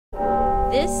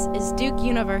This is Duke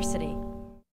University.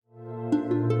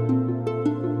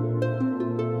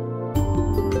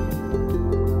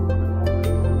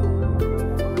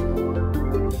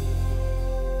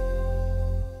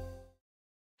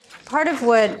 Part of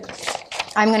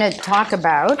what I'm going to talk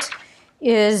about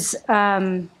is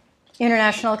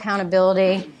international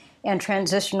accountability and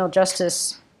transitional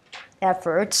justice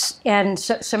efforts, and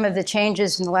some of the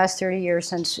changes in the last 30 years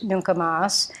since Nunca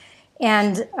Más,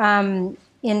 and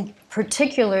in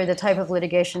particular, the type of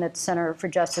litigation that the Center for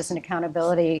Justice and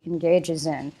Accountability engages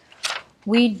in.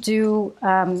 We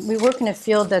work in a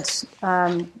field that's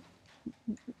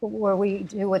where we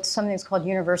do what's something that's called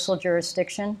universal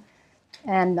jurisdiction.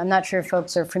 And I'm not sure if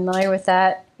folks are familiar with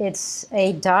that. It's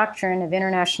a doctrine of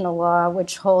international law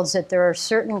which holds that there are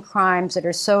certain crimes that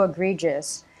are so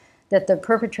egregious that the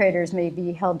perpetrators may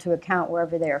be held to account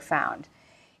wherever they are found.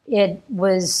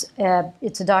 It's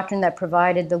a doctrine that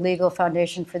provided the legal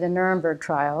foundation for the Nuremberg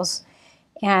trials.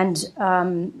 And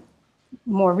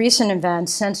more recent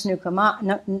events since Nunca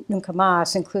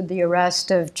Más include the arrest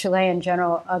of Chilean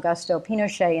General Augusto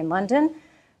Pinochet in London,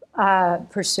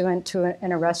 pursuant to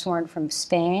an arrest warrant from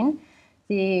Spain,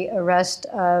 the arrest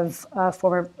of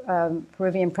former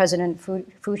Peruvian President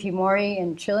Fujimori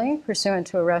in Chile, pursuant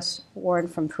to arrest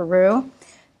warrant from Peru,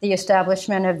 the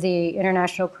establishment of the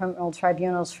International Criminal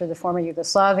Tribunals for the former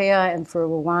Yugoslavia and for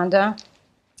Rwanda,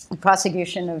 the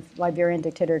prosecution of Liberian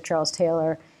dictator Charles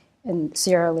Taylor in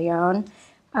Sierra Leone.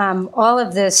 All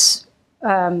of this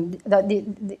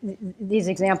these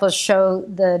examples show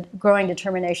the growing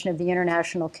determination of the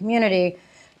international community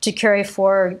to carry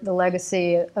forward the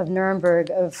legacy of Nuremberg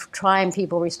of trying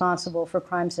people responsible for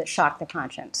crimes that shock the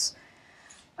conscience.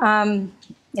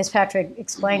 As Patrick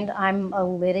explained, I'm a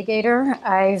litigator.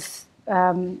 I've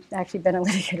actually been a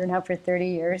litigator now for 30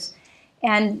 years.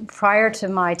 And prior to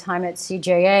my time at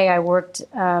CJA, I worked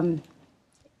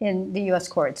in the US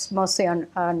courts, mostly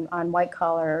on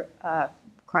white-collar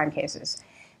crime cases.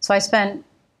 So I spent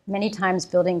many times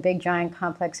building big, giant,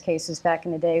 complex cases back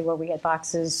in the day where we had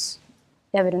boxes,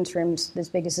 evidence rooms as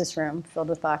big as this room, filled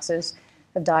with boxes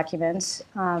of documents.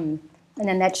 And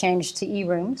then that changed to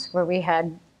E-rooms, where we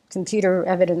had computer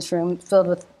evidence room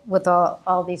filled with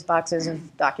all these boxes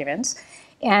of documents.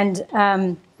 And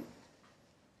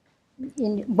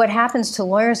what happens to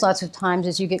lawyers lots of times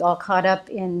is you get all caught up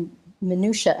in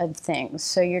minutia of things.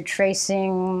 So you're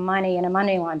tracing money in a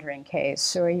money laundering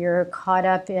case, or you're caught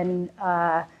up in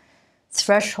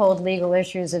threshold legal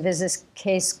issues of, is this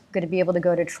case going to be able to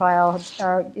go to trial,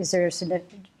 or is there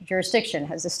jurisdiction?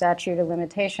 Has the statute of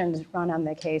limitations run on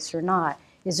the case or not?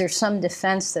 Is there some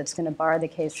defense that's going to bar the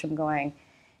case from going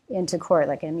into court,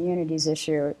 like an immunities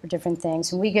issue or different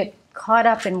things? And we get caught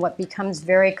up in what becomes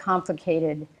very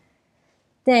complicated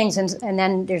things, and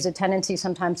then there's a tendency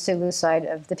sometimes to lose sight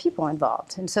of the people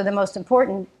involved. And so the most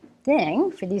important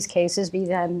thing for these cases, be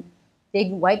them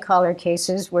big white-collar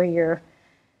cases where you're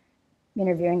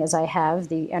interviewing, as I have,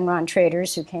 the Enron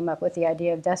traders who came up with the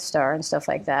idea of Death Star and stuff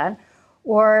like that,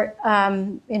 or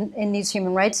in these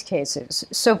human rights cases.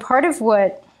 So part of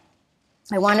what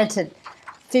I wanted to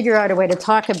figure out a way to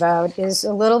talk about is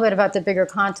a little bit about the bigger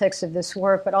context of this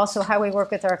work, but also how we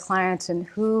work with our clients and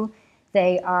who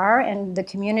they are and the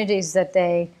communities that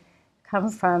they come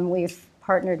from. We've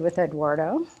partnered with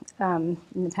Eduardo in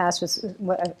the past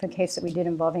with a case that we did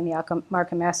involving the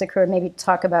Markham Massacre. Maybe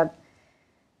talk about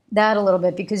that a little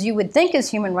bit, because you would think as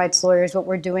human rights lawyers what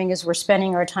we're doing is we're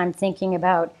spending our time thinking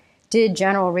about, did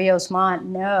General Rios Montt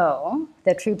know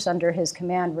that troops under his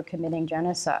command were committing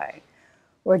genocide?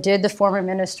 Or did the former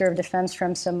Minister of Defense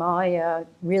from Somalia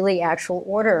really actually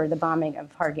order the bombing of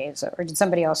Hargeisa? Or did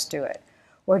somebody else do it?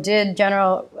 Or did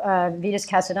General Vitas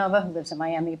Casanova, who lives in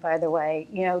Miami, by the way,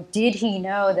 did he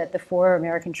know that the 4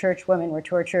 American church women were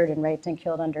tortured and raped and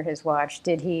killed under his watch?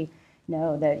 Did he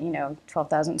know that,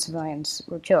 12,000 civilians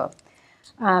were killed?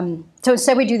 So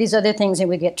instead we do these other things and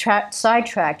we get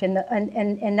sidetracked. And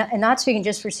not speaking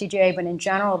just for CJA, but in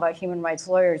general about human rights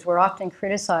lawyers, we're often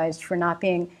criticized for not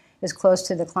being as close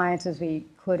to the clients as we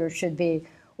could or should be,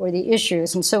 or the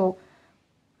issues. And so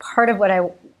part of what I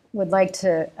would like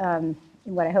to,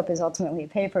 what I hope is ultimately a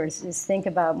paper, is think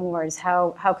about more is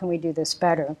how can we do this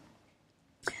better.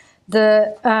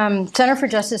 The Center for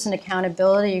Justice and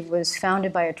Accountability was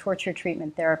founded by a torture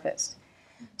treatment therapist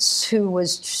who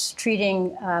was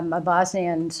treating a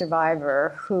Bosnian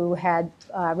survivor who had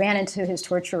ran into his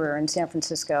torturer in San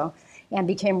Francisco and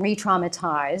became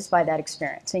re-traumatized by that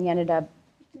experience. He ended up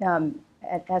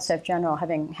at SF General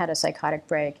having had a psychotic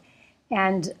break.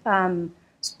 And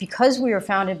because we were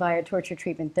founded by a torture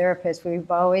treatment therapist, we've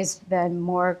always been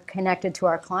more connected to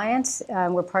our clients.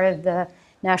 We're part of the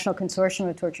National Consortium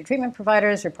of Torture Treatment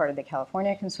Providers. We're part of the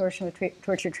California Consortium of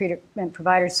Torture Treatment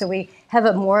Providers. So we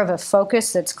have more of a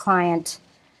focus that's client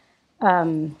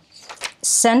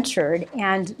centered.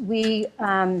 And we,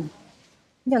 in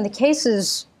the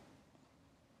cases,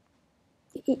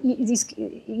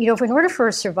 in order for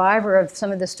a survivor of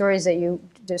some of the stories that you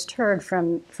just heard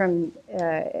from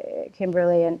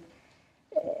Kimberly and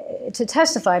to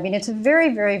testify, it's a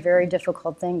very, very, very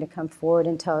difficult thing to come forward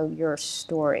and tell your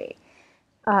story.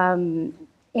 And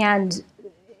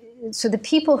so the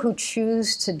people who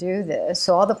choose to do this,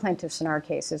 so all the plaintiffs in our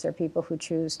cases are people who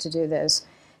choose to do this,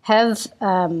 have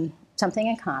something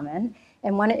in common,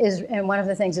 and one of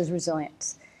the things is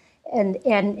resilience. And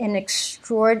an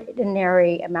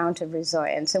extraordinary amount of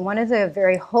resilience. And one of the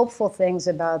very hopeful things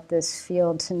about this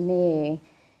field to me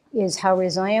is how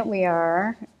resilient we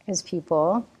are as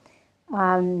people,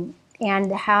 and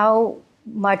how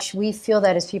much we feel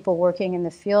that as people working in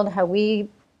the field, how we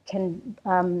can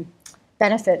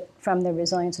benefit from the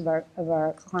resilience of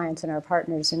our clients and our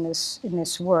partners in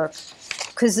this work.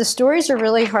 Because the stories are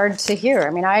really hard to hear.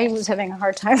 I was having a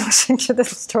hard time listening to the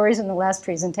stories in the last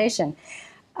presentation.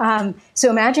 So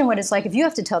imagine what it's like if you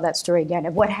have to tell that story again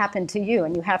of what happened to you,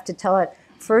 and you have to tell it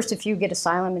first if you get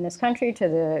asylum in this country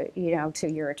to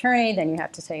your attorney, then you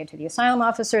have to say it to the asylum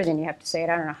officer, then you have to say it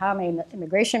I don't know how many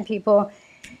immigration people.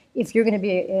 If you're going to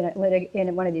be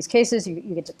in one of these cases, you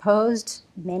get deposed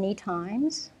many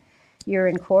times. You're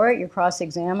in court, you're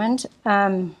cross-examined.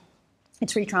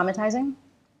 It's re-traumatizing.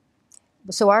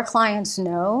 So our clients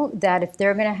know that if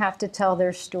they're going to have to tell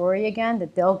their story again,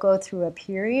 that they'll go through a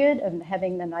period of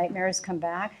having the nightmares come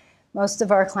back. Most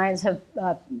of our clients have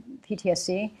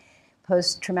PTSD,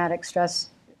 post-traumatic stress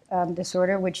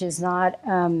disorder, which is not,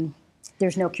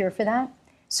 there's no cure for that.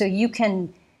 So you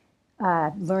can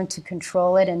learn to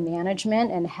control it and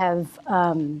management and have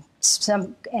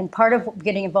and part of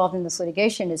getting involved in this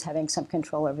litigation is having some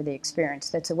control over the experience.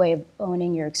 That's a way of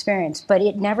owning your experience, but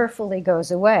it never fully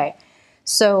goes away.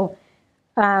 So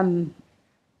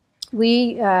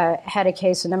we had a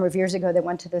case a number of years ago that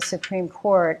went to the Supreme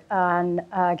Court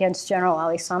against General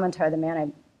Ali Samantar, the man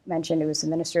I mentioned who was the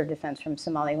Minister of Defense from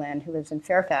Somaliland, who lives in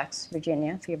Fairfax,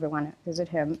 Virginia, if you ever want to visit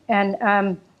him.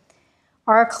 And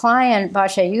our client,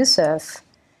 Basha Yusuf,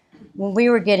 when we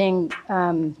were getting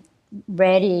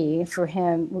ready for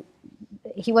him,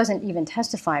 he wasn't even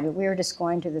testifying, but we were just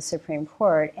going to the Supreme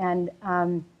Court. And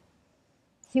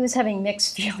he was having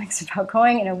mixed feelings about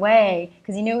going in a way,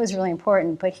 because he knew it was really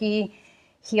important, but he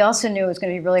also knew it was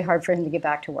going to be really hard for him to get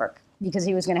back to work, because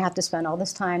he was going to have to spend all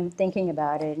this time thinking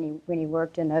about it when he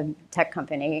worked in a tech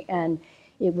company, and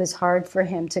it was hard for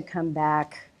him to come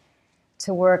back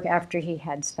to work after he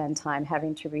had spent time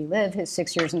having to relive his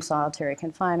 6 years in solitary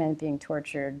confinement, being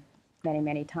tortured many,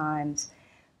 many times.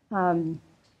 And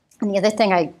the other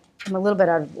thing, I'm a little bit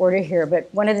out of order here, but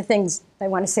one of the things I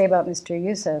want to say about Mr.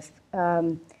 Yusuf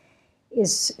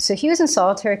is, so he was in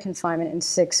solitary confinement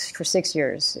for 6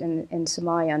 years in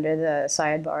Somalia under the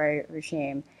Siad Barre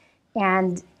regime.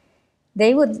 And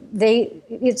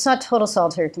it's not total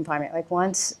solitary confinement. Like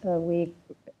once a week,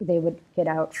 they would get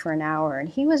out for an hour. And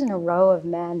he was in a row of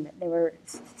men. There were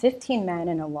 15 men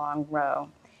in a long row.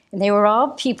 And they were all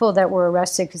people that were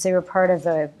arrested because they were part of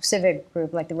a civic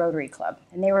group like the Rotary Club.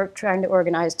 And they were trying to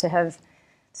organize to have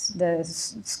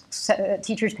the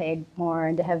teachers paid more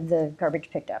and to have the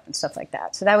garbage picked up and stuff like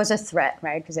that. So that was a threat,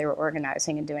 right? Because they were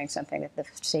organizing and doing something that the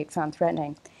state found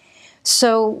threatening.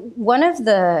 So one of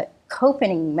the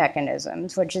coping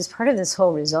mechanisms, which is part of this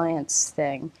whole resilience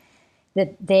thing,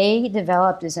 that they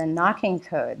developed is a knocking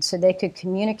code, so they could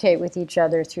communicate with each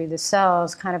other through the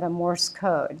cells, kind of a Morse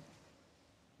code.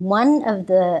 One of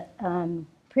the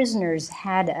prisoners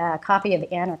had a copy of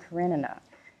Anna Karenina.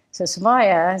 So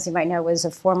Somalia, as you might know, was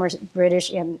a former British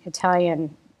and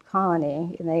Italian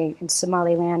colony, and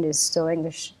Somaliland is still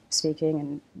English-speaking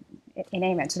and in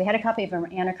Yemen. So they had a copy of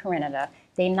Anna Karenina.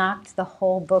 They knocked the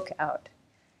whole book out,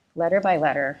 letter by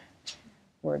letter,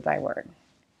 word by word,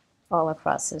 all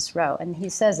across this row. And he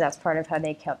says that's part of how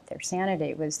they kept their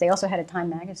sanity. Was they also had a Time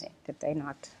magazine that they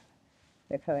knocked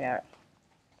the code out.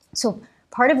 So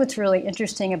part of what's really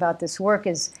interesting about this work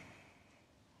is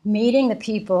meeting the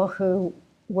people who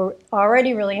were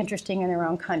already really interesting in their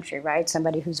own country, right?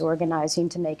 Somebody who's organizing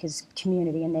to make his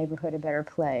community and neighborhood a better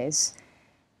place,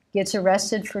 gets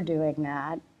arrested for doing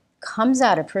that, comes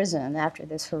out of prison after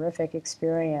this horrific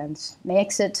experience,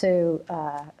 makes it to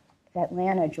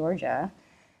Atlanta, Georgia,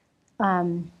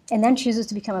 and then chooses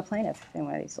to become a plaintiff in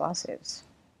one of these lawsuits.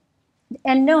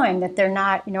 And knowing that they're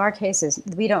not, in our cases,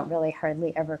 we don't really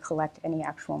hardly ever collect any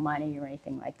actual money or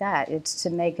anything like that. It's to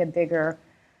make a bigger,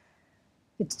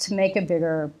 it's to make a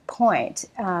bigger point.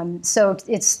 So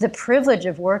it's the privilege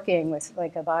of working with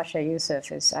like Abasha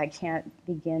Yusuf is, I can't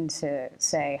begin to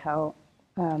say how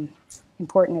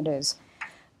important it is.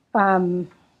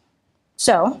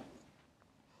 So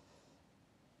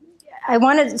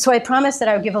I promised that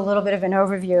I would give a little bit of an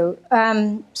overview.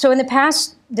 So in the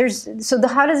past,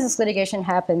 how does this litigation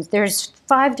happen? There's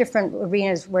 5 different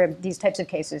arenas where these types of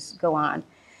cases go on.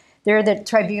 There are the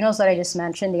tribunals that I just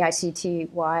mentioned, the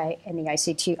ICTY and the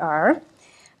ICTR.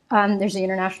 There's the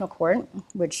International Court,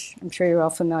 which I'm sure you're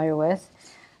all familiar with.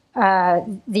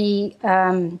 The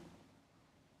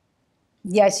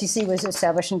ICC was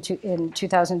established in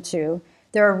 2002.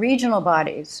 There are regional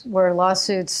bodies where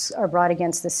lawsuits are brought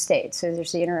against the state. So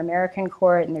there's the Inter-American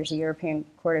Court, and there's the European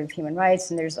Court of Human Rights,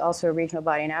 and there's also a regional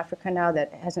body in Africa now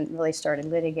that hasn't really started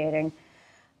litigating.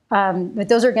 But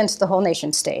those are against the whole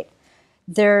nation state.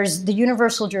 There's the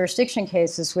universal jurisdiction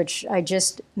cases, which I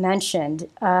just mentioned,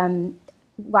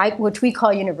 which we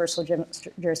call universal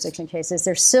jurisdiction cases.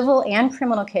 They're civil and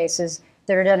criminal cases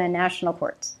that are done in national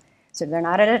courts. So they're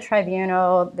not at a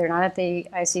tribunal, they're not at the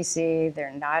ICC,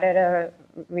 they're not at a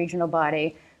regional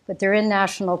body, but they're in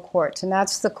national courts. And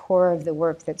that's the core of the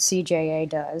work that CJA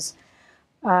does.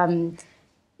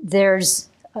 There's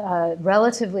a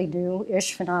relatively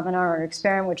new-ish phenomenon or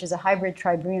experiment, which is a hybrid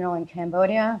tribunal in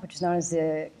Cambodia, which is known as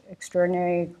the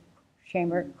Extraordinary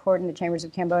Chamber Court in the Chambers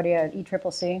of Cambodia,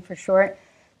 ECCC for short.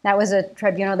 That was a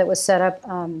tribunal that was set up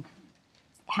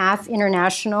half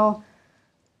international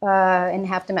and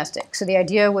half domestic. So the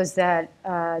idea was that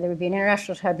there would be an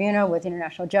international tribunal with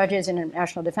international judges,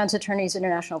 international defense attorneys,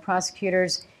 international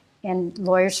prosecutors, and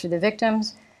lawyers for the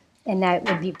victims, and that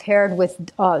would be paired with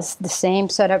the same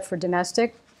setup for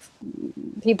domestic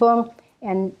people.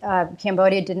 And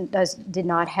Cambodia did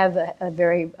not have a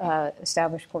very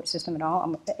established court system at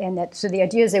all. So the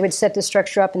idea is they would set the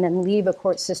structure up and then leave a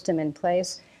court system in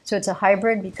place. So it's a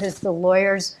hybrid because the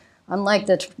lawyers, unlike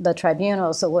the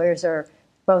tribunals, the lawyers are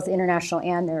both international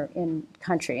and they're in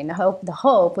country. And the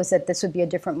hope was that this would be a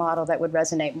different model that would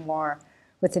resonate more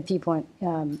with the people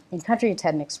in country. It's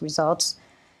had mixed results.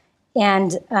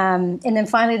 And then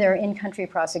finally, there are in-country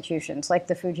prosecutions, like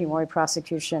the Fujimori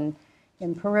prosecution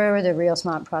in Peru, the Rios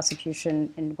Montt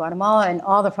prosecution in Guatemala, and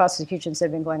all the prosecutions that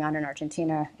have been going on in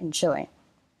Argentina and Chile.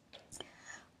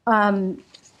 Let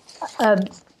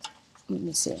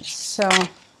me see.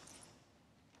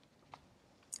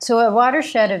 So a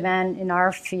watershed event in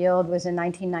our field was in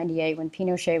 1998 when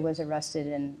Pinochet was arrested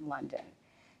in London.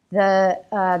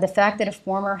 The fact that a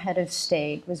former head of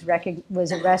state was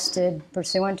arrested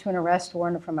pursuant to an arrest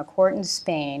warrant from a court in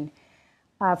Spain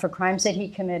for crimes that he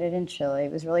committed in Chile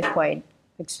was really quite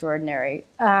extraordinary.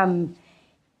 And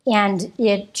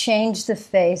it changed the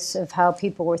face of how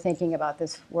people were thinking about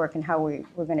this work and how we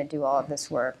were going to do all of this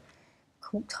work.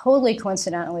 Totally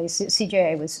coincidentally,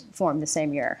 CJA was formed the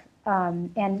same year.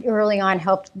 And early on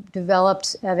helped develop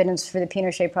evidence for the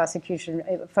Pinochet prosecution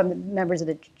from the members of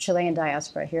the Chilean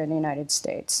diaspora here in the United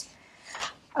States.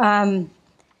 When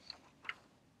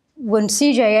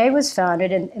CJA was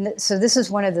founded, and so this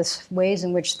is one of the ways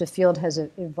in which the field has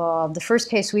evolved. The first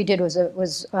case we did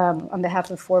was on behalf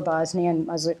of 4 Bosnian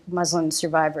Muslim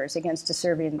survivors against a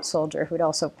Serbian soldier who had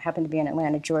also happened to be in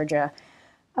Atlanta, Georgia.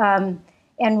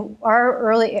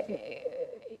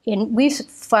 And we've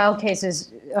filed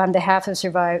cases on behalf of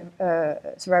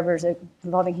survivors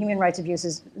involving human rights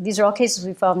abuses. These are all cases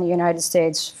we filed in the United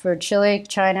States for Chile,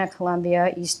 China,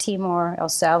 Colombia, East Timor, El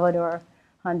Salvador,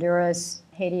 Honduras,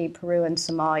 Haiti, Peru, and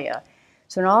Somalia.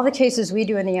 So in all the cases we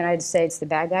do in the United States, the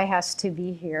bad guy has to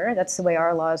be here. That's the way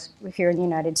our laws here in the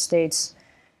United States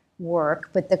work.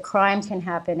 But the crime can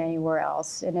happen anywhere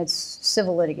else, and it's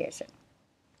civil litigation.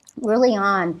 Early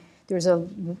on, there's a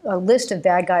list of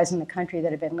bad guys in the country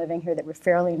that have been living here that were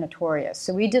fairly notorious.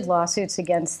 So we did lawsuits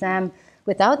against them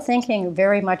without thinking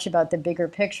very much about the bigger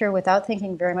picture, without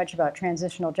thinking very much about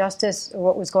transitional justice or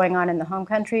what was going on in the home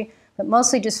country, but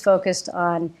mostly just focused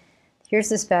on, here's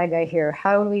this bad guy here,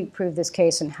 how do we prove this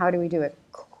case and how do we do it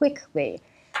quickly?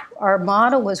 Our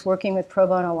model was working with pro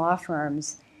bono law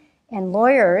firms, and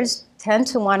lawyers tend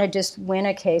to want to just win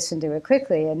a case and do it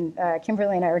quickly. And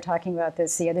Kimberly and I were talking about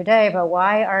this the other day about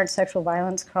why aren't sexual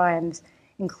violence crimes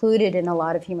included in a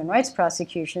lot of human rights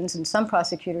prosecutions. And some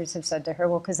prosecutors have said to her,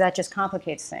 well, because that just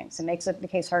complicates things. It makes the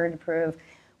case harder to prove.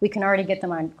 We can already get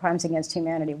them on crimes against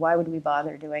humanity. Why would we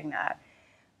bother doing that?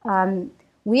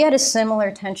 We had a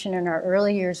similar tension in our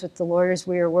early years with the lawyers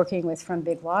we were working with from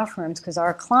big law firms because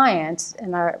our clients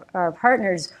and our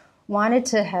partners wanted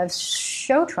to have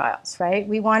show trials, right?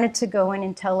 We wanted to go in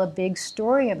and tell a big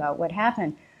story about what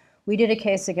happened. we did a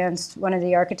case against one of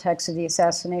the architects of the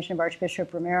assassination of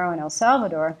Archbishop Romero in El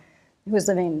Salvador, who was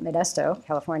living in Modesto,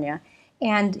 California,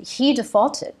 and he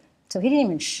defaulted. So he didn't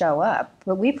even show up.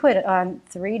 But we put on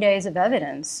 3 days of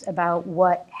evidence about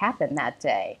what happened that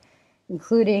day,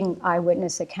 including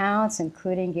eyewitness accounts,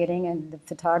 including getting in the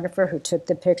photographer who took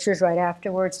the pictures right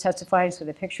afterwards, testifying, so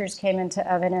the pictures came into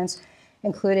evidence,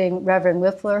 including Reverend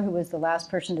Whiffler, who was the last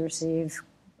person to receive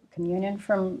communion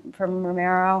from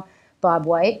Romero, Bob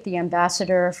White, the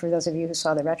ambassador, for those of you who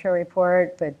saw the retro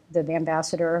report, but the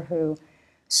ambassador who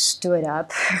stood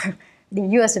up, the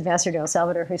U.S. ambassador to El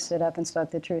Salvador who stood up and spoke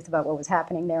the truth about what was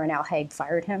happening there, and Al Haig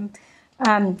fired him.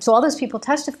 So all those people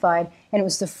testified, and it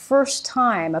was the first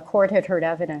time a court had heard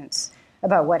evidence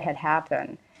about what had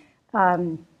happened.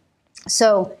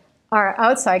 So our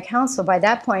outside counsel, by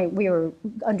that point, we were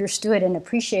understood and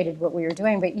appreciated what we were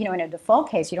doing. But in a default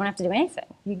case, you don't have to do anything.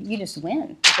 You just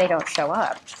win if they don't show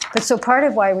up. But so part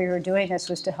of why we were doing this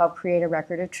was to help create a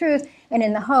record of truth, and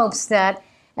in the hopes that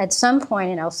at some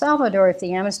point in El Salvador, if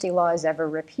the amnesty law is ever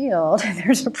repealed,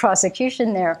 there's a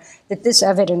prosecution there, that this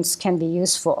evidence can be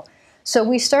useful. So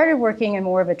we started working in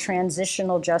more of a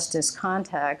transitional justice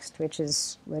context, which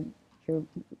is what you're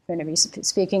going to be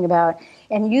speaking about,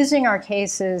 and using our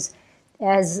cases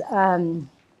as a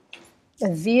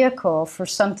vehicle for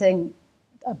something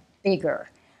bigger.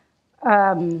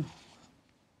 So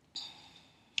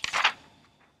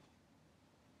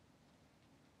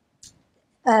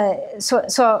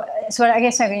I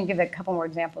guess I'm going to give a couple more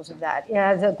examples of that.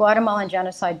 The Guatemalan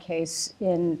genocide case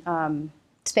in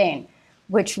Spain,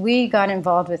 which we got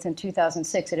involved with in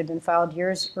 2006. It had been filed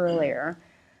years earlier,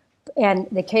 and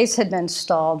the case had been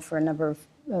stalled for a number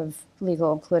of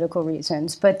legal and political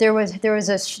reasons. But there's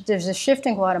a shift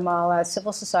in Guatemala.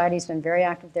 Civil society's been very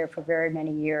active there for very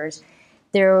many years.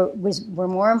 There were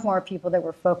more and more people that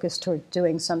were focused toward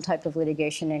doing some type of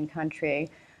litigation in country.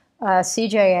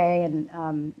 CJA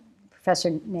and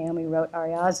Professor Naomi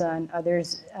Roth-Ariaza and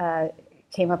others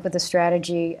came up with a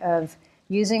strategy of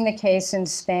using the case in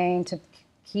Spain to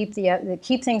keep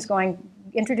things going,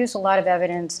 introduce a lot of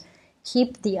evidence,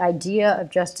 keep the idea of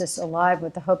justice alive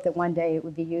with the hope that one day it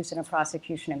would be used in a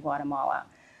prosecution in Guatemala.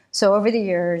 So over the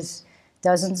years,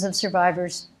 dozens of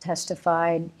survivors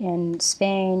testified in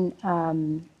Spain.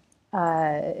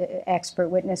 Expert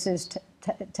witnesses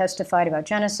testified about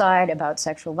genocide, about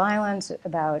sexual violence,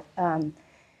 about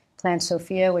Plan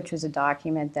Sofia, which was a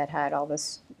document that had all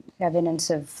this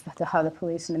evidence of how the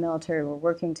police and the military were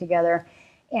working together,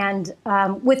 and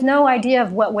with no idea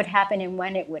of what would happen and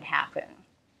when it would happen.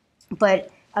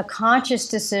 But a conscious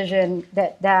decision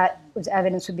that was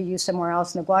evidence would be used somewhere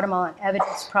else. And the Guatemalan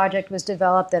Evidence Project was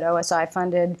developed that OSI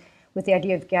funded with the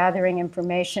idea of gathering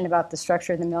information about the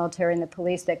structure of the military and the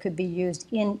police that could be used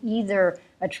in either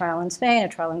a trial in Spain, a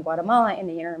trial in Guatemala, in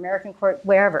the Inter-American Court,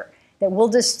 wherever. That we'll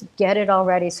just get it all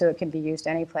ready so it can be used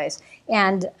any place.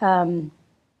 And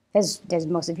as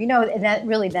most of you know, that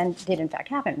really then did in fact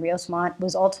happen. Rios Montt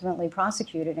was ultimately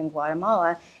prosecuted in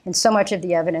Guatemala, and so much of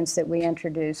the evidence that we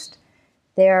introduced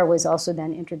there was also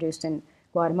then introduced in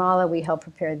Guatemala. We helped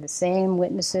prepare the same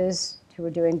witnesses who were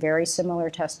doing very similar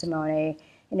testimony,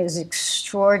 and it was an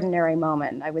extraordinary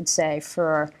moment, I would say,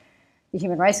 for the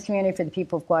human rights community, for the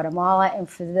people of Guatemala, and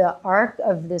for the arc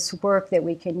of this work that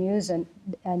we can use and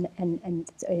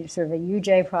sort of a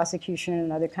UJ prosecution in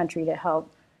another country to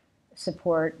help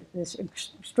support this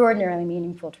extraordinarily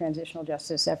meaningful transitional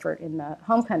justice effort in the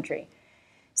home country.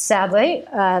 Sadly,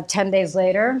 10 days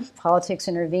later, politics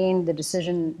intervened.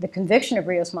 The conviction of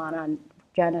Rios Montt on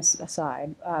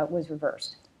genocide was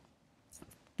reversed.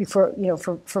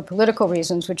 For political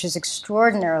reasons, which is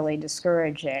extraordinarily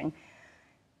discouraging.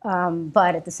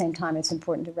 But at the same time, it's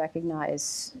important to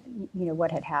recognize,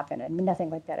 what had happened. I mean, nothing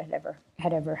like that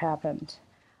had ever happened.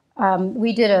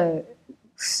 We did a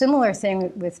similar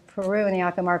thing with Peru in the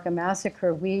Acamarca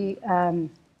massacre.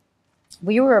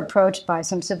 We were approached by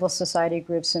some civil society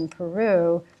groups in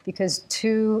Peru because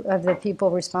 2 of the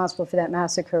people responsible for that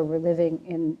massacre were living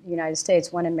in the United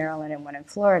States, one in Maryland and one in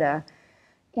Florida.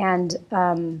 And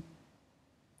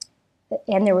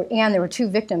there were 2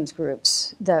 victims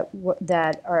groups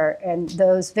and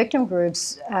those victim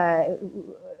groups,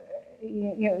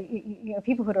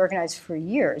 people who had organized for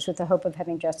years with the hope of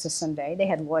having justice someday. They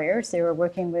had lawyers. They were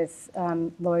working with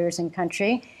lawyers in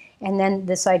country. And then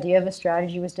this idea of a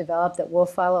strategy was developed that we'll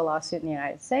file a lawsuit in the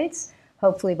United States.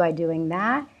 Hopefully by doing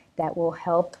that, that will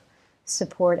help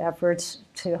support efforts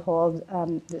to hold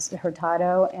this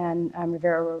Hurtado and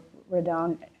Rivera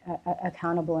Rodon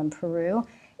accountable in Peru.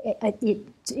 It,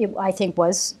 I think,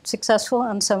 was successful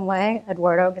in some way.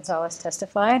 Eduardo Gonzalez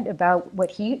testified about what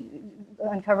he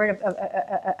uncovered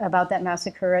about that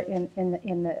massacre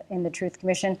in the Truth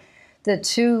Commission. The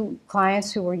two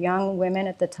clients who were young women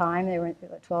at the time, they were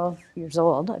 12 years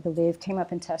old, I believe, came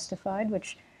up and testified,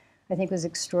 which I think was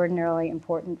extraordinarily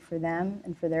important for them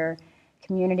and for their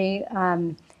community.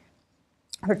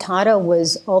 Hurtado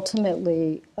was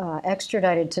ultimately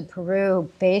extradited to Peru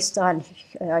based on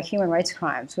human rights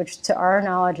crimes, which to our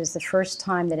knowledge is the first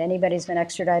time that anybody's been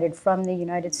extradited from the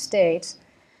United States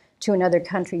to another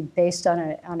country based on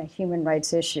a human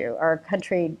rights issue. Our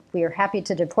country, we are happy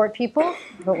to deport people,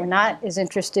 but we're not as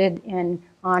interested in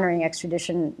honoring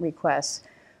extradition requests.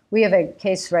 We have a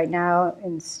case right now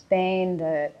in Spain,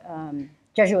 the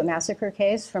Jesuit massacre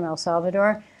case from El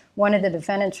Salvador. One of the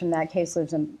defendants from that case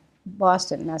lives in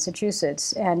Boston,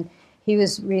 Massachusetts, and he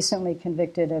was recently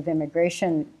convicted of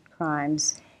immigration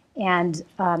crimes, and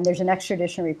there's an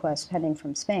extradition request pending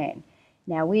from Spain.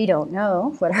 Now, we don't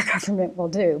know what our government will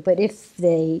do, but if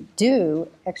they do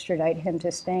extradite him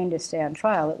to Spain to stay on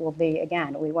trial, it will be,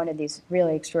 again, one of these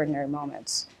really extraordinary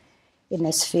moments in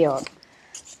this field.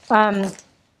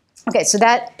 Okay, so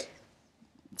that's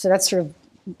sort of,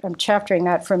 I'm chaptering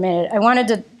that for a minute. I wanted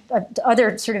to,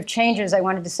 other sort of changes I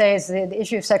wanted to say is the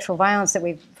issue of sexual violence that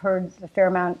we've heard a fair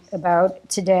amount about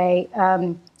today.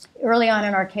 Early on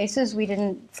in our cases, we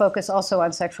didn't focus also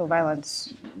on sexual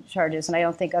violence charges, and I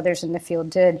don't think others in the field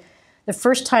did. The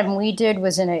first time we did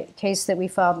was in a case that we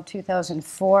filed in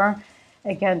 2004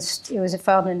 against, it was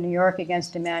filed in New York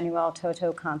against Emmanuel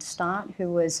Toto Constant, who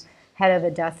was head of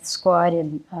a death squad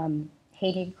in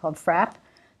Haiti called FRAP,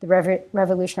 the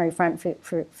Revolutionary Front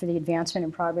for the Advancement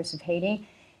and Progress of Haiti.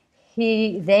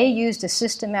 They used a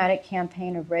systematic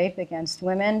campaign of rape against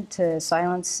women to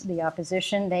silence the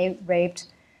opposition. They raped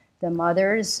the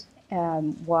mothers,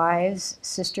 wives,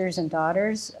 sisters, and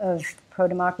daughters of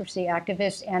pro-democracy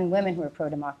activists and women who were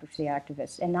pro-democracy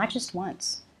activists, and not just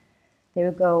once. They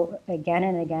would go again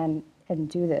and again and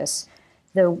do this.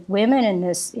 The women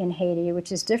in Haiti,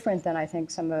 which is different than I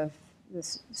think some of the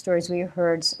stories we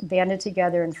heard, banded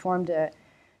together and formed a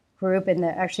group, and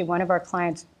actually one of our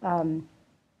clients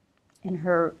and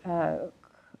her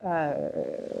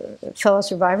fellow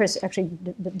survivors actually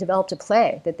developed a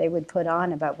play that they would put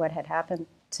on about what had happened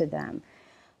to them.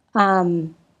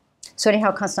 So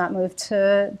anyhow, Constant moved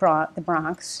to the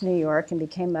Bronx, New York, and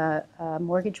became a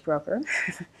mortgage broker.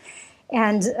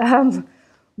 And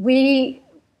we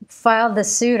filed the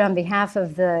suit on behalf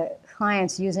of the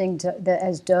clients using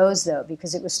as does, though,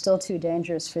 because it was still too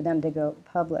dangerous for them to go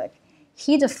public.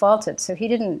 He defaulted, so he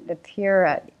didn't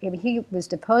appear he was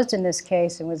deposed in this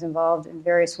case and was involved in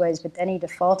various ways, but then he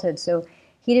defaulted, so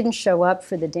he didn't show up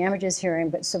for the damages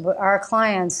hearing. But so our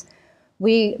clients,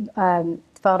 we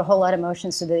filed a whole lot of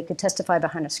motions so that they could testify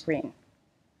behind a screen.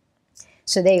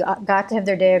 So they got to have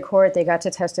their day of court, they got to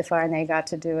testify, and they got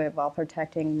to do it while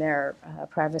protecting their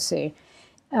privacy,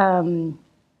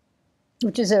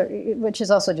 which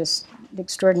is also just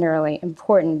extraordinarily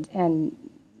important. And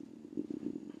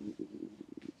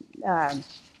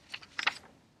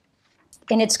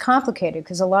it's complicated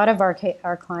because a lot of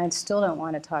our clients still don't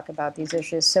want to talk about these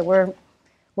issues. So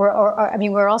we're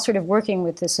all sort of working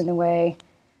with this in a way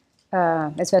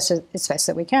as best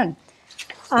that we can.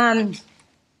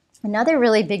 Another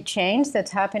really big change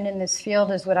that's happened in this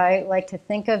field is what I like to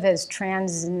think of as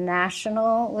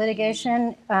transnational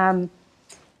litigation.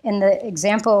 And the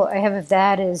example I have of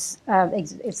that is,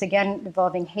 it's again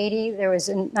involving Haiti. There was,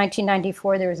 in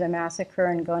 1994, there was a massacre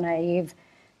in Gonaïves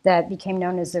that became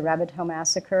known as the Rabateau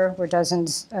Massacre, where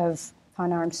dozens of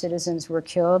unarmed citizens were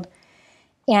killed.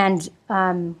 And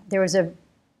there was a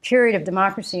period of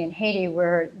democracy in Haiti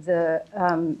where the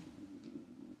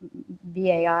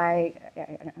BAI,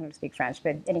 I don't speak French,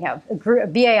 but anyhow, a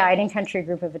BAI, an in-country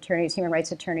group of attorneys, human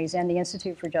rights attorneys, and the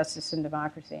Institute for Justice and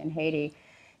Democracy in Haiti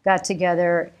got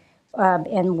together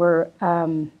and were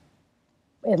and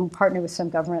partnered with some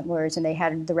government lawyers, and they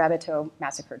had the Rabateau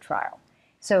Massacre trial.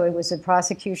 So it was a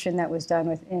prosecution that was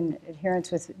done in adherence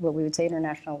with what we would say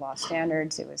international law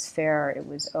standards. It was fair, it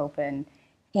was open,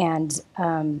 and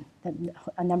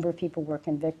a number of people were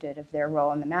convicted of their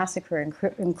role in the massacre,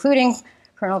 including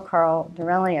Colonel Carl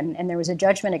Durelian, and there was a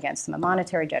judgment against them, a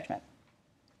monetary judgment.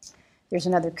 There's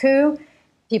another coup.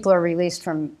 People are released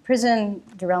from prison.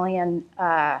 Durelian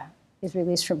is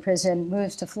released from prison,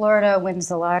 moves to Florida, wins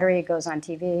the lottery, goes on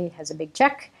TV, has a big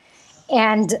check.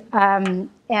 And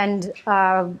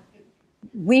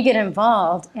we get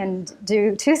involved and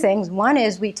do two things. One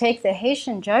is we take the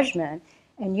Haitian judgment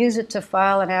and use it to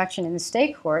file an action in the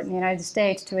state court in the United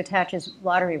States to attach his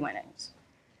lottery winnings.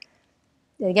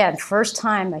 Again, first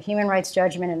time a human rights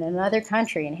judgment in another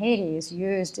country, in Haiti, is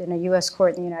used in a US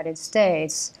court in the United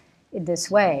States in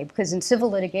this way, because in civil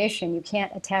litigation, you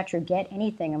can't attach or get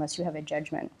anything unless you have a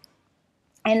judgment.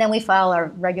 And then we file our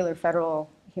regular federal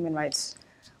human rights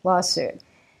lawsuit.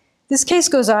 This case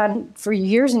goes on for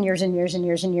years and years and years and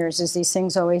years and years, as these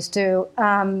things always do.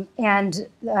 But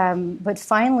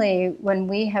finally, when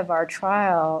we have our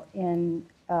trial in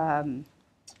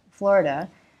Florida,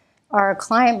 our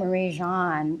client,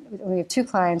 Marie-Jeanne, we have two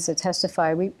clients that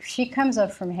testify. She comes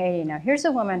up from Haiti. Now, here's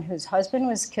a woman whose husband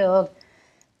was killed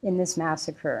in this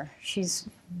massacre. She's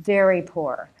very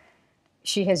poor.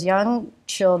 She has young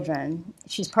children.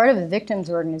 She's part of a victims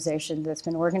organization that's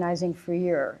been organizing for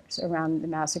years around the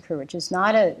massacre, which is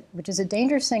a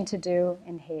dangerous thing to do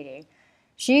in Haiti.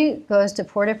 She goes to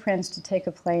Port-au-Prince to take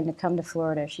a plane to come to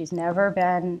Florida. She's never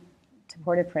been to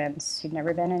Port-au-Prince. She's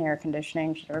never been in air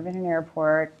conditioning. She's never been in an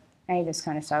airport, any of this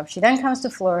kind of stuff. She then comes to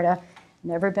Florida,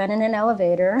 never been in an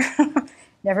elevator,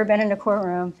 never been in a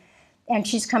courtroom, and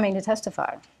she's coming to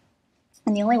testify.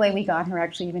 And the only way we got her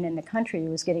actually even in the country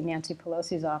was getting Nancy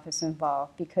Pelosi's office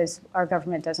involved, because our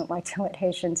government doesn't like to let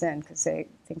Haitians in because they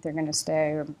think they're going to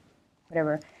stay or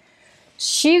whatever.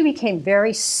 She became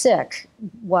very sick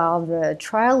while the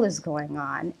trial was going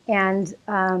on, and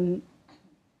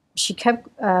she kept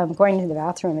going to the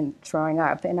bathroom and throwing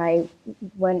up. And I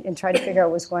went and tried to figure out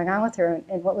what was going on with her,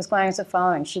 and what was going on was the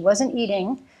following. She wasn't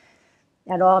eating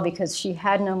at all because she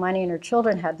had no money and her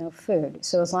children had no food.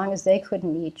 So as long as they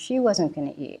couldn't eat, she wasn't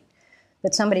going to eat.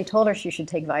 But somebody told her she should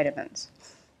take vitamins.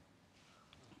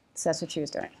 So that's what she was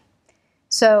doing.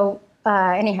 So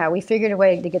anyhow, we figured a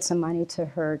way to get some money to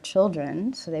her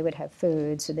children so they would have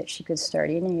food so that she could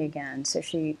start eating again so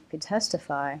she could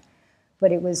testify.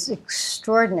 But it was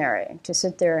extraordinary to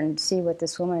sit there and see what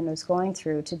this woman was going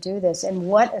through to do this, and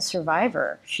what a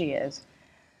survivor she is.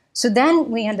 So then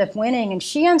we end up winning, and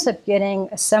she ends up getting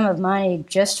a sum of money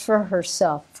just for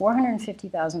herself,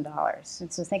 $450,000.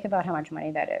 And so think about how much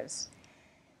money that is.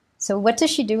 So what does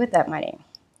she do with that money?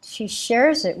 She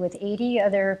shares it with 80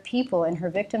 other people in her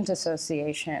victims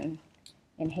association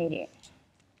in Haiti.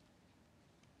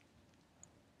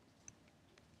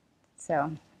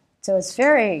 So it's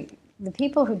very, the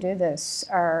people who do this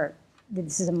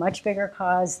this is a much bigger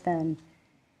cause than,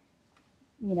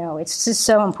 you know, it's just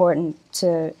so important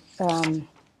to,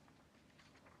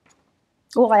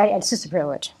 it's just a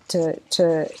privilege to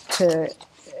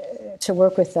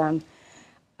work with them.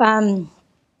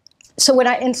 So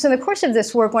in the course of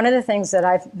this work, one of the things that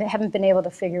I haven't been able to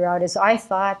figure out is I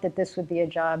thought that this would be a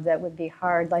job that would be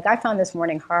hard. Like I found this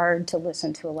morning hard to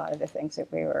listen to a lot of the things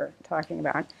that we were talking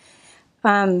about.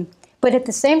 But at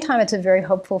the same time, it's a very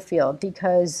hopeful field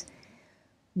because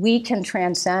we can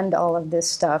transcend all of this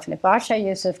stuff. And if Basha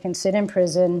Yusuf can sit in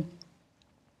prison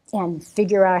and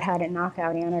figure out how to knock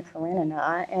out Anna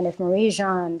Karenina, and if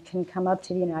Marie-Jeanne can come up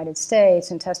to the United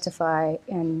States and testify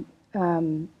and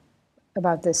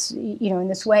about this, you know, in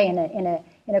this way, in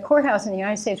a courthouse in the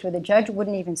United States where the judge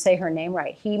wouldn't even say her name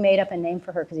right. He made up a name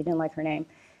for her because he didn't like her name.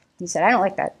 He said, "I don't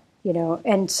like that," you know.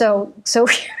 And so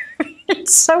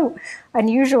it's so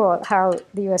unusual how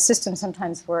the U.S. system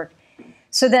sometimes works.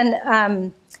 So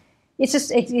then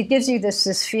it gives you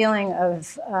this feeling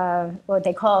of what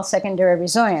they call secondary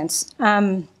resilience.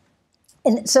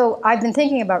 And so I've been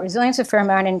thinking about resilience a fair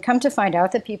amount and come to find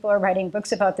out that people are writing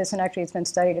books about this, and actually it's been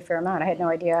studied a fair amount. I had no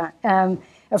idea. A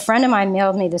friend of mine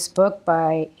mailed me this book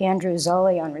by Andrew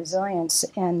Zully on resilience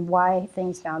and why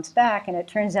things bounce back, and it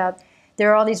turns out there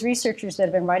are all these researchers that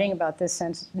have been writing about this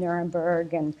since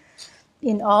Nuremberg and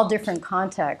in all different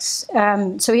contexts.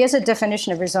 So he has a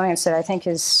definition of resilience that I think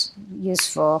is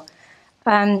useful.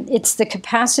 It's the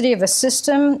capacity of a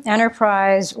system,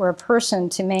 enterprise, or a person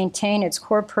to maintain its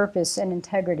core purpose and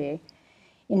integrity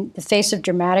in the face of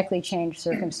dramatically changed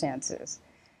circumstances.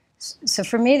 So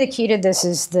for me, the key to this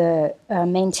is the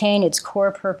maintain its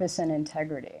core purpose and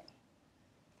integrity.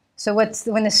 So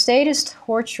when the state is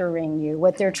torturing you,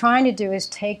 what they're trying to do is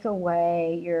take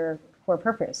away your core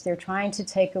purpose. They're trying to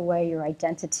take away your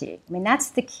identity. I mean, that's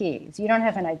the key. You don't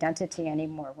have an identity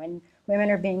anymore. When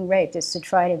women are being raped, it's to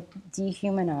try to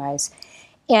dehumanize.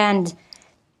 And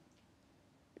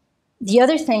the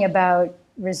other thing about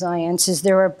resilience is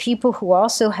there are people who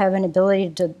also have an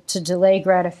ability to delay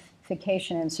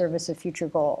gratification in service of future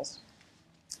goals.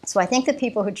 So I think the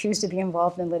people who choose to be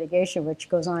involved in litigation, which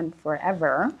goes on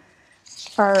forever,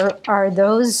 are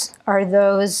those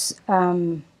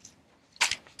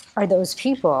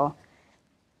people.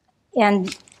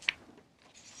 And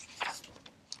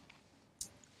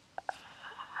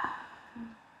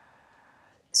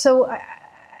so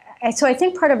I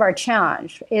think part of our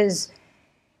challenge is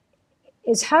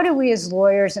how do we as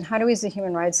lawyers and how do we as the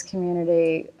human rights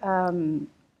community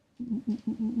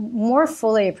more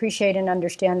fully appreciate and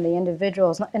understand the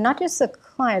individuals, and not just the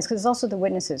clients, because it's also the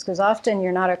witnesses, because often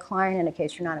you're not a client in a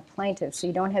case, you're not a plaintiff, so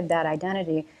you don't have that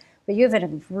identity, but you have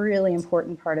a really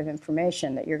important part of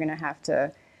information that you're going to have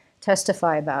to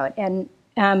testify about. And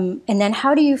then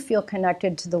how do you feel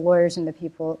connected to the lawyers and the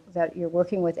people that you're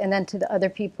working with, and then to the other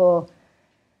people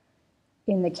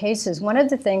in the cases? One of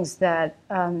the things that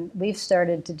we've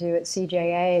started to do at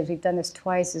CJA, we've done this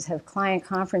twice, is have client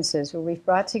conferences where we've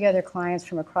brought together clients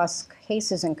from across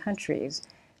cases and countries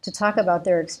to talk about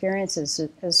their experiences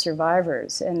as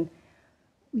survivors. And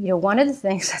one of the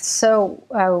things that's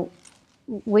so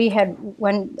we had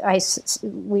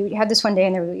this one day,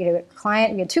 and there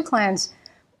we had two clients,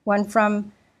 one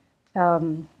from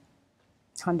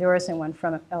Honduras and one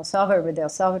from El Salvador, with El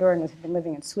Salvador, and had been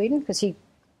living in Sweden because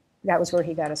that was where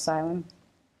he got asylum.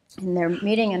 And they're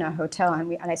meeting in a hotel,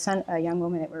 and I sent a young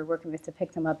woman that we were working with to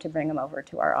pick them up to bring them over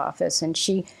to our office. And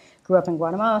she grew up in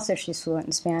Guatemala, so she's fluent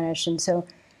in Spanish. And so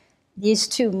these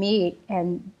two meet,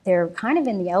 and they're kind of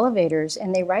in the elevators,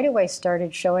 and they right away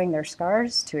started showing their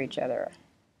scars to each other,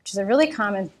 which is a really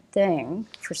common thing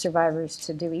for survivors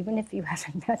to do, even if you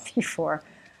haven't met before.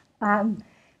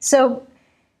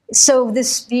 So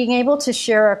this being able to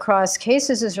share across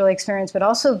cases is really experience, but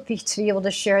also to be able to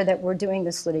share that we're doing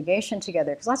this litigation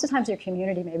together. Because lots of times your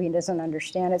community maybe doesn't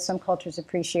understand it. Some cultures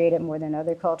appreciate it more than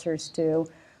other cultures do.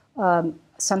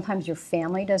 Sometimes your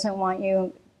family doesn't want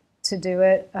you to do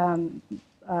it.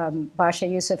 Basha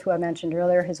Yusuf, who I mentioned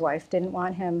earlier, his wife didn't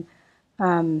want him.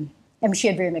 And she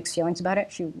had very mixed feelings about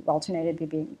it. She alternated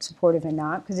being supportive and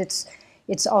not, because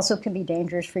it's also can be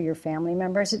dangerous for your family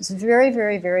members. It's very,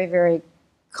 very, very, very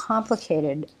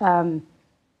complicated.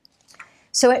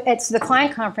 So it's the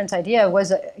client conference idea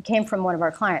came from one of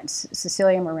our clients,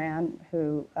 Cecilia Moran,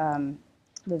 who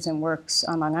lives and works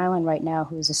on Long Island right now,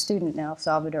 who was a student in El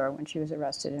Salvador when she was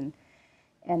arrested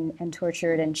and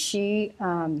tortured. And she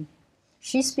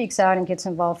speaks out and gets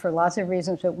involved for lots of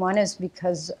reasons, but one is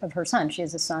because of her son. She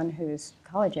has a son who's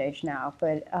college age now,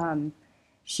 but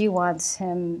she wants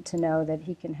him to know that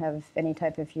he can have any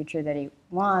type of future that he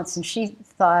wants. And she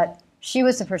thought, she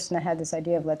was the person that had this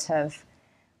idea of let's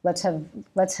have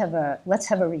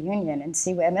a reunion and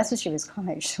see what, and that's what she was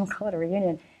calling it. She would call it a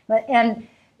reunion, but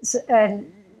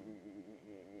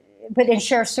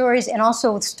share stories, and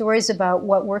also stories about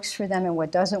what works for them and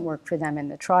what doesn't work for them in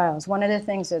the trials. One of the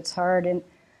things that's hard, and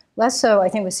less so I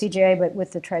think with CJA, but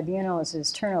with the tribunal,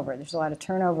 is turnover. There's a lot of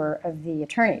turnover of the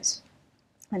attorneys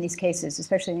in these cases,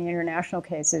 especially in the international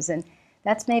cases, and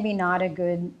that's maybe not a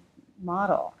good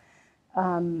model.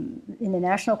 In the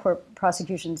national court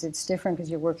prosecutions, it's different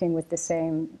because you're working with the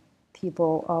same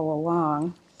people all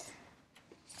along.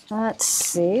 Let's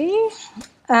see.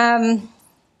 I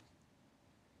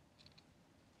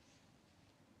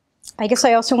guess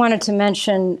I also wanted to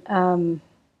mention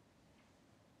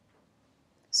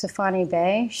Safani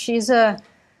Bey. She's a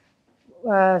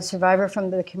survivor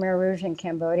from the Khmer Rouge in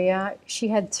Cambodia. She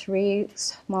had 3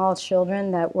 small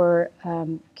children that were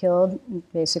killed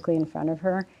basically in front of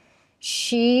her.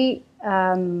 She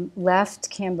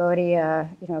left Cambodia,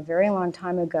 a very long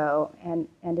time ago, and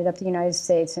ended up in the United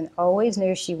States, and always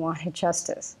knew she wanted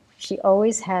justice. She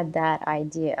always had that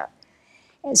idea.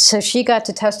 And so she got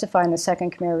to testify in the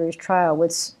second Khmer Rouge trial.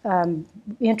 What's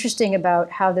interesting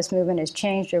about how this movement has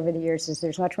changed over the years is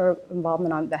there's much more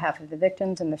involvement on behalf of the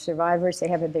victims and the survivors. They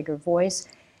have a bigger voice.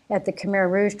 At the Khmer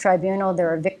Rouge Tribunal, there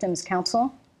are victims'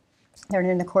 counsel. They're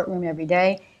in the courtroom every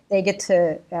day. They get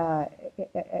to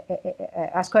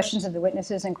ask questions of the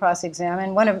witnesses and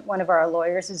cross-examine. One of our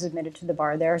lawyers is admitted to the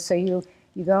bar there, so you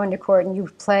go into court and you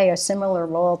play a similar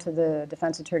role to the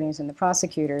defense attorneys and the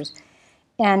prosecutors.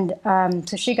 And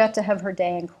so she got to have her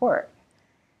day in court.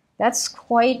 That's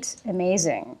quite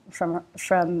amazing from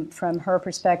her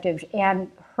perspective. And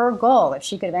her goal, if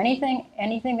she could have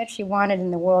anything that she wanted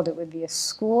in the world, it would be a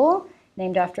school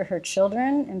named after her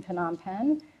children in Phnom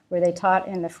Penh, where they taught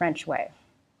in the French way.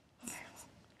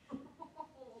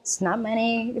 It's not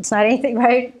money, it's not anything,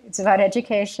 right? It's about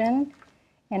education,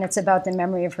 and it's about the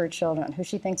memory of her children, who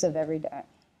she thinks of every day.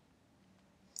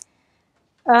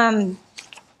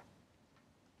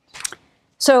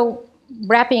 So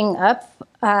wrapping up,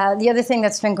 the other thing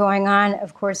that's been going on,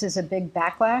 of course, is a big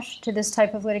backlash to this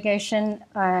type of litigation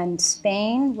in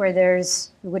Spain,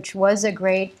 which was a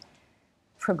great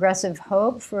progressive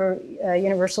hope for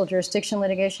universal jurisdiction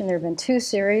litigation. There have been 2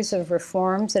 series of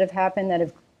reforms that have happened that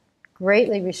have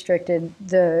greatly restricted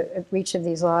the reach of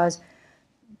these laws,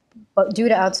 but due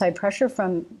to outside pressure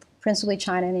from principally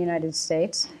China and the United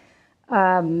States.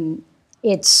 The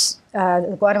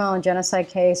Guatemalan genocide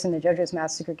case and the Judges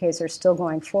Massacre case are still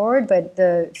going forward, but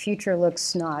the future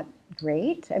looks not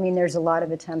great. I mean, there's a lot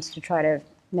of attempts to try to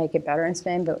make it better in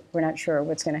Spain, but we're not sure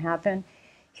what's going to happen.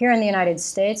 Here in the United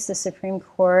States, the Supreme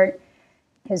Court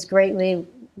has greatly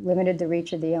limited the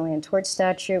reach of the Alien Tort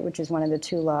Statute, which is one of the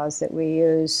two laws that we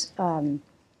use. One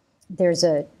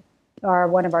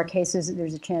of our cases,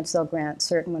 there's a chance they'll grant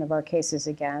cert in one of our cases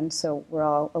again, so we're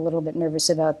all a little bit nervous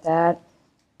about that.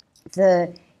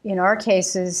 In our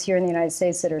cases here in the United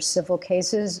States that are civil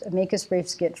cases, amicus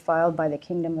briefs get filed by the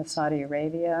Kingdom of Saudi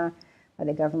Arabia, by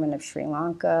the government of Sri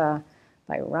Lanka,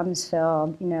 by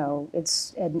Rumsfeld. You know,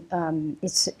 it's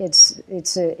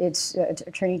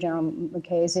Attorney General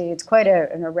Mukasey. It's quite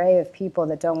an array of people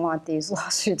that don't want these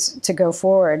lawsuits to go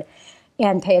forward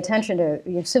and pay attention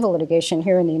to civil litigation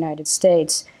here in the United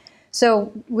States.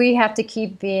 So we have to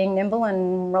keep being nimble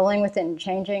and rolling with it and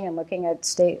changing and looking at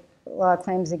state law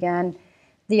claims again.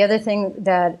 The other thing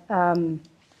that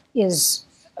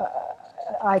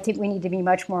I think we need to be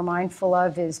much more mindful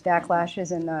of is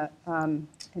backlashes in the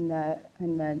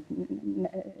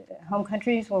home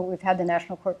countries. Well, we've had the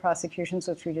national court prosecutions,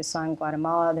 which we just saw in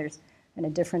Guatemala. There's been a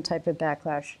different type of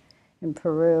backlash in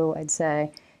Peru, I'd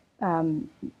say.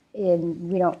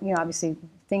 We don't, obviously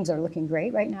things are looking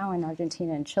great right now in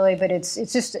Argentina and Chile, but it's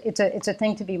a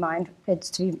thing to be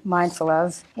mindful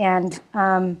of. And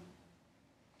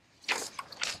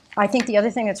I think the other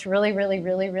thing that's really, really,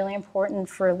 really, really important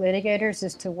for litigators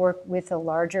is to work with a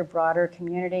larger, broader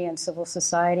community and civil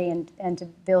society and to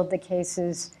build the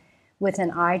cases with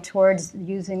an eye towards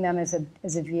using them as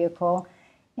a vehicle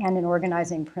and an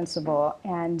organizing principle,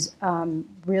 and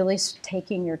really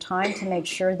taking your time to make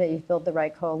sure that you've built the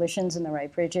right coalitions and the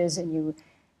right bridges and you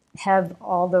have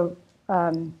all the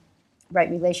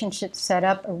right relationships set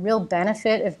up. A real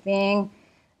benefit of being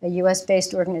a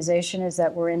US-based organization is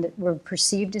that we're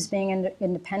perceived as being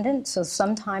independent, so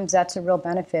sometimes that's a real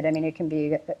benefit. I mean, it can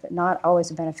be not always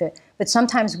a benefit, but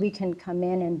sometimes we can come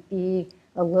in and be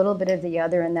a little bit of the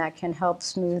other, and that can help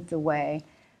smooth the way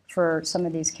for some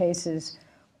of these cases.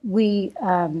 We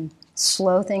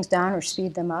slow things down or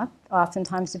speed them up,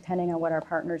 oftentimes depending on what our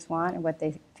partners want and what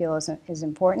they feel is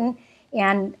important.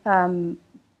 And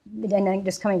then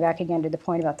just coming back again to the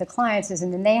point about the clients is,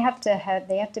 and then they have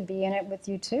to be in it with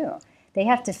you too. They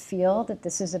have to feel that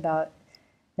this is about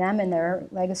them and their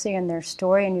legacy and their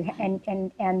story.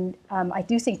 And I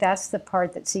do think that's the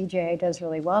part that CJA does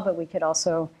really well, but we could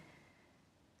also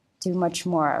do much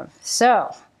more of.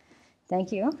 So,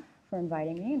 thank you for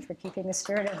inviting me and for keeping the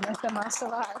spirit of Nunca Más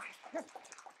alive.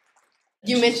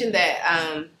 You mentioned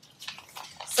that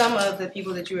some of the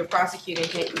people that you were prosecuting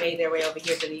made their way over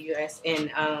here to the U.S.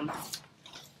 and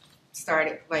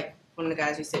started, like one of the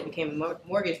guys you said became a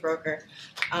mortgage broker.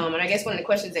 And I guess one of the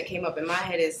questions that came up in my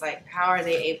head is, like, how are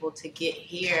they able to get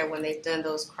here when they've done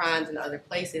those crimes in other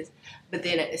places? But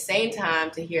then at the same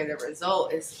time, to hear the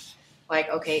result is like,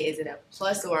 okay, is it a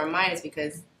plus or a minus?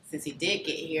 Because since he did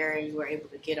get here and you were able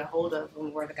to get a hold of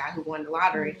him, or the guy who won the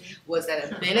lottery, was that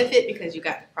a benefit because you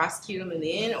got to prosecute him in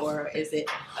the end, or is it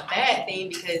a bad thing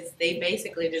because they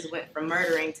basically just went from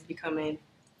murdering to becoming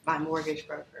my mortgage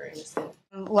broker in a sense?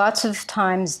 Lots of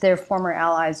times they're former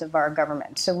allies of our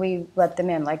government, so we let them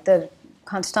in. Like the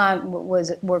Constant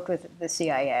worked with the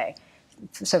CIA,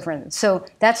 so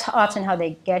that's often how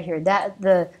they get here.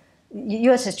 The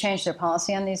U.S. has changed their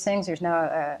policy on these things. There's now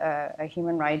a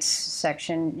human rights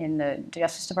section in the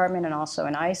Justice Department and also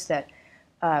in ICE that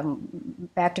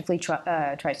actively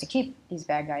tries to keep these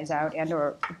bad guys out and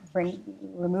or bring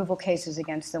removal cases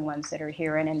against the ones that are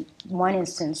here. And in one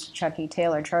instance, Chucky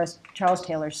Taylor, Charles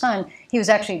Taylor's son, he was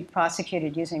actually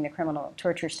prosecuted using the criminal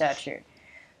torture statute.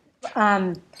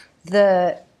 So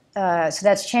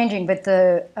that's changing, but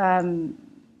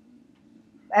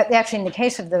actually, in the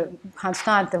case of the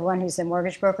Constant, the one who's the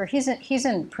mortgage broker, he's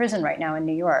in prison right now in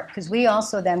New York, because we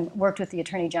also then worked with the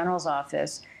Attorney General's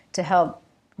office to help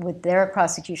with their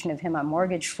prosecution of him on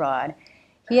mortgage fraud.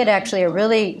 He had actually a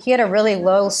really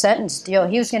low sentence deal.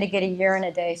 He was going to get a year and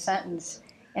a day sentence,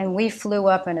 and we flew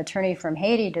up an attorney from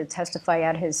Haiti to testify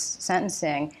at his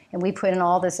sentencing, and we put in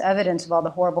all this evidence of all the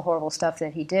horrible, horrible stuff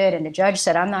that he did, and the judge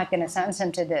said, I'm not going to sentence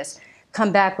him to this.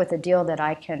 Come back with a deal that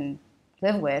I can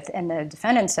live with. And the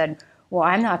defendant said, well,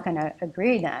 I'm not going to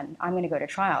agree then. I'm going to go to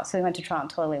trial. So he went to trial and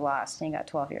totally lost, and he got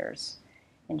 12 years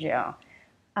in jail.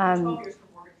 12 years for mortgage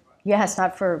fraud. Yes,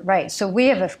 not for, right. So we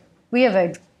have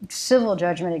a civil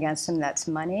judgment against him that's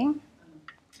money.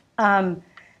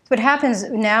 What happens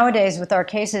nowadays with our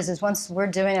cases is once we're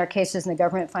doing our cases and the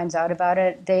government finds out about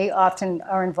it, they often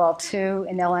are involved too,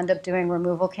 and they'll end up doing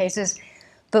removal cases.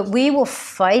 But we will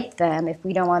fight them if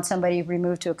we don't want somebody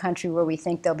removed to a country where we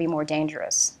think they'll be more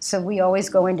dangerous. So we always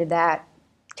go into that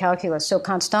calculus. So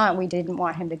Constant, we didn't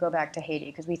want him to go back to Haiti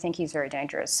because we think he's very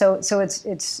dangerous. So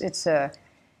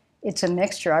it's a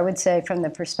mixture. I would say from the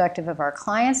perspective of our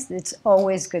clients, it's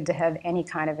always good to have any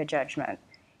kind of a judgment.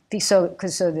 So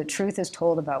the truth is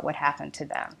told about what happened to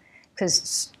them.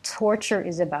 Because torture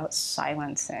is about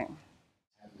silencing.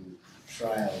 Having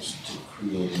trials to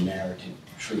create a narrative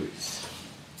of truth.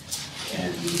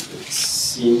 And it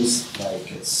seems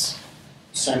like it's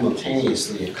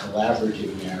simultaneously a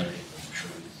collaborative narrative of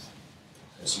truth.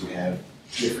 Because you have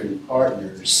different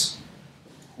partners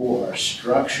who are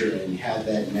structuring how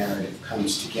that narrative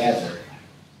comes together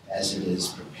as it is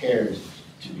prepared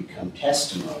to become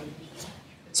testimony.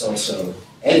 It's also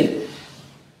edited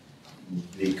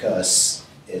because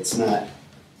it's not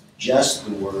just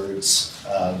the words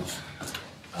of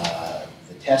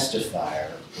the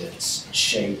testifier, it's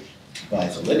shaped by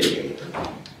the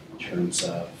litigator in terms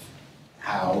of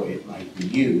how it might be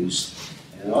used.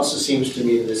 And it also seems to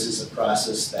me this is a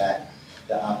process that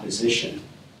the opposition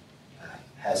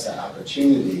has the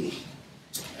opportunity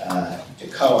to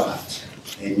co-opt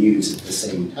and use at the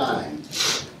same time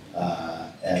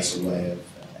as a way of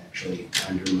actually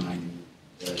undermining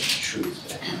the truth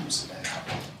that comes about.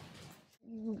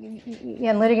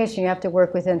 Yeah, in litigation, you have to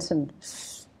work within some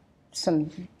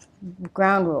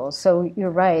ground rules. So you're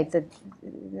right that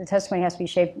the testimony has to be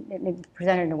shaped,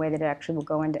 presented in a way that it actually will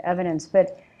go into evidence.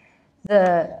 But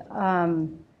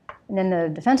and then the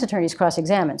defense attorneys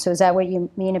cross-examine. So is that what you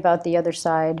mean about the other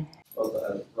side?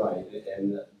 Well, right,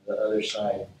 and the other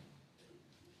side,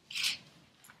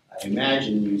 I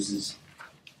imagine, uses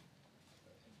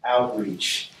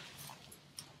outreach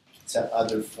to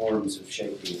other forms of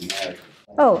shaping the narrative.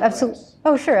 Oh, absolutely.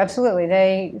 Oh, sure, absolutely.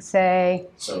 They say.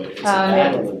 So it's a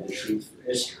battle of the truth for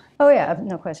history. Oh yeah,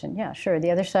 no question. Yeah, sure.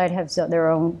 The other side has their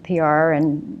own PR,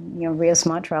 and Rios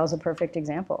Montreal is a perfect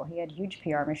example. He had huge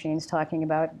PR machines talking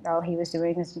about all he was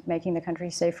doing is making the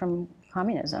country safe from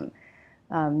communism.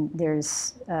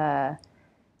 There's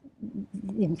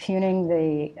impugning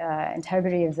the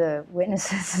integrity of the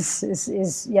witnesses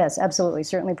is yes, absolutely,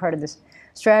 certainly part of this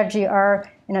strategy.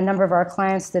 In a number of our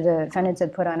clients, the defendants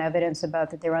had put on evidence about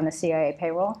that they were on the CIA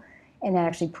payroll, and then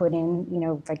actually put in,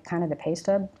 like kind of the pay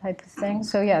stub type of thing.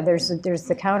 So yeah, there's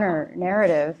the counter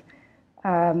narrative,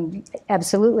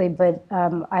 absolutely. But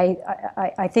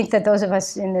I think that those of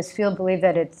us in this field believe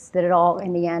that it all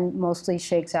in the end mostly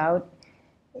shakes out,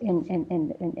 and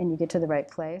you get to the right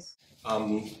place. I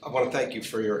want to thank you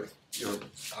for your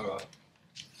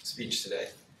speech today.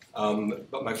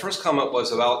 But my first comment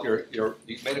was about you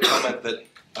made a comment that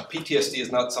PTSD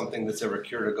is not something that's ever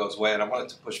cured or goes away, and I wanted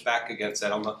to push back against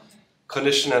that. I'm a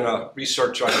clinician and a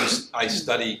researcher. I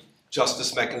study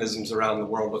justice mechanisms around the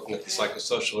world, looking at the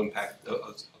psychosocial impact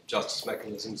of justice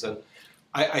mechanisms. And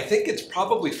I think it's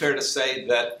probably fair to say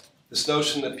that this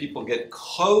notion that people get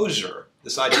closure,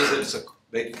 this idea that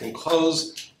they can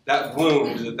close that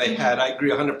wound that they had, I agree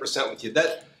 100% with you.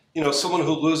 That, someone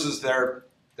who loses their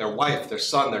wife, their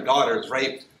son, their daughter is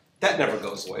raped, that never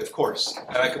goes away, of course.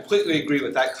 And I completely agree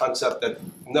with that concept that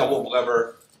no one will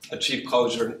ever achieve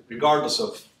closure regardless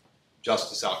of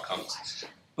justice outcomes.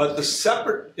 But the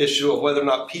separate issue of whether or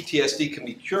not PTSD can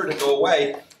be cured and go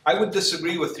away, I would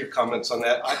disagree with your comments on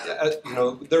that.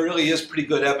 There really is pretty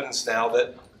good evidence now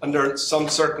that under some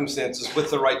circumstances,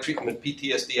 with the right treatment,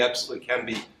 PTSD absolutely can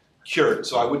be cured.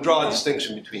 So I would draw a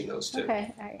distinction between those two.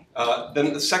 Okay.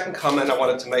 Then the second comment I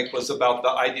wanted to make was about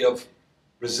the idea of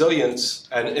resilience,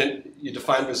 and you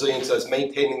define resilience as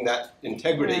maintaining that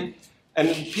integrity. And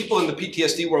people in the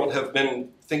PTSD world have been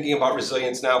thinking about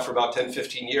resilience now for about 10,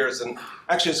 15 years. And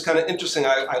actually, it's kind of interesting.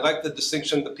 I like the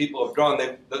distinction that people have drawn.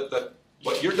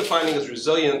 What you're defining as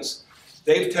resilience,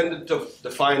 they've tended to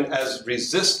define as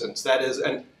resistance. That is,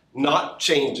 and not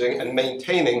changing and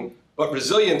maintaining. But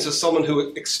resilience is someone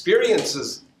who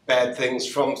experiences bad things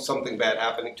from something bad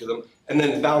happening to them and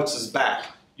then bounces back,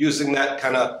 using that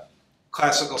kind of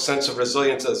classical sense of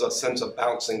resilience as a sense of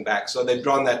bouncing back. So they've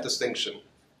drawn that distinction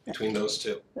between those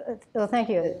two. Well, thank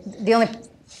you. The only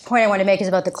point I want to make is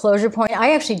about the closure point.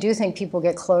 I actually do think people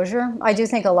get closure. I do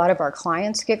think a lot of our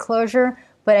clients get closure,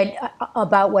 but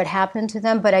about what happened to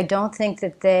them, but I don't think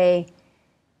that they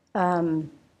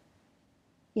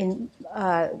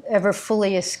ever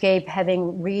fully escape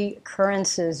having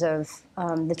recurrences of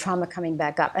the trauma coming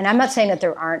back up. And I'm not saying that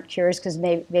there aren't cures, because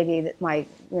maybe my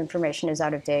information is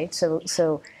out of date.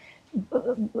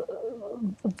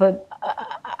 But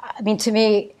I mean, to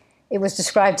me, it was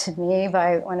described to me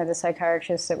by one of the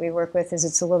psychiatrists that we work with as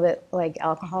it's a little bit like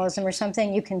alcoholism or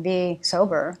something. You can be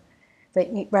sober, but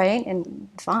right, and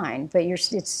fine, but there's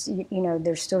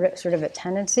still sort of a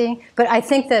tendency. But I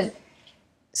think that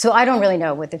So I don't really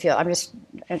know what the field, I'm just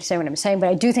saying what I'm saying, but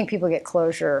I do think people get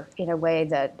closure in a way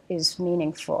that is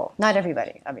meaningful. Not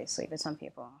everybody, obviously, but some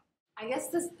people. I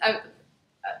guess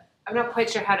I'm not quite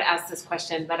sure how to ask this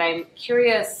question, but I'm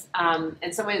curious,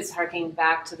 in some ways harking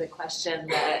back to the question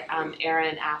that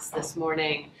Aaron asked this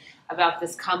morning about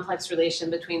this complex relation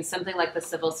between something like the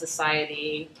civil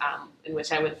society, in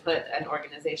which I would put an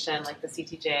organization like the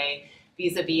CTJ,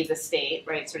 vis-a-vis the state,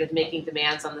 right? Sort of making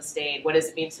demands on the state. What does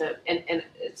it mean to, and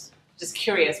it's just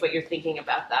curious what you're thinking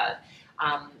about that.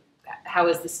 How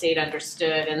is the state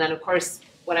understood? And then, of course,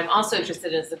 what I'm also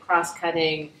interested in is the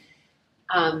cross-cutting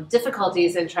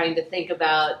difficulties in trying to think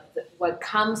about what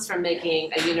comes from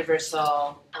making a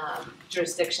universal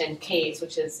jurisdiction case,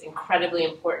 which is incredibly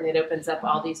important. It opens up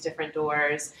all these different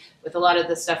doors. With a lot of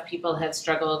the stuff people have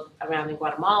struggled around in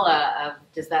Guatemala,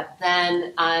 does that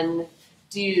then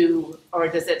undo, or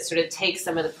does it sort of take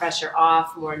some of the pressure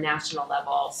off more national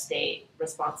level state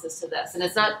responses to this? And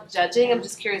it's not judging, I'm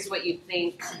just curious what you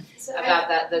think about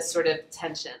that, this sort of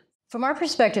tension. From our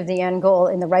perspective, the end goal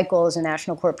and the right goal is a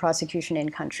national court prosecution in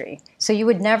country. So you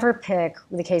would never pick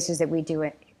the cases that we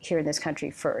do here in this country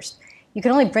first. You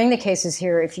can only bring the cases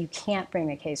here if you can't bring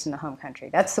the case in the home country.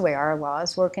 That's the way our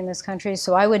laws work in this country.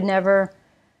 So I would never,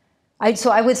 so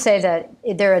I would say that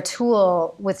they're a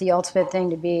tool with the ultimate thing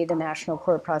to be the national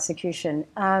court prosecution.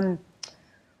 Our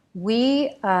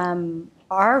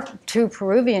two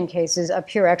Peruvian cases up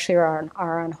here actually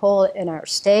are on hold in our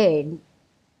state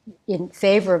in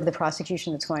favor of the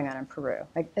prosecution that's going on in Peru.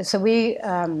 So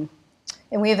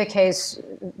and we have a case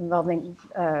involving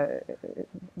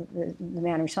the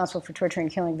man responsible for torturing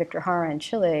and killing Victor Jara in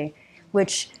Chile,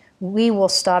 which we will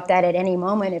stop that at any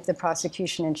moment if the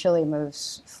prosecution in Chile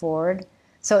moves forward.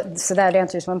 So that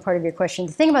answers one part of your question.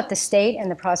 The thing about the state and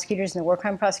the prosecutors and the war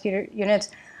crime prosecutor units,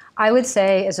 I would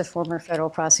say as a former federal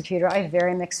prosecutor, I have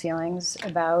very mixed feelings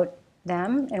about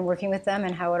them and working with them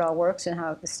and how it all works and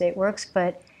how the state works.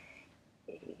 But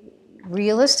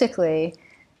realistically,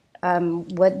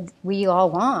 what we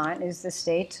all want is the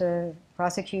state to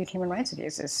prosecute human rights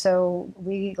abuses. So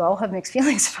we all have mixed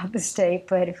feelings about the state,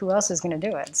 but who else is going to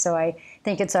do it? So I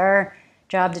think it's our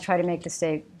job to try to make the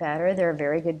state better. There are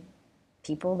very good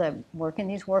people that work in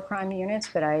these war crime units,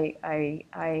 but I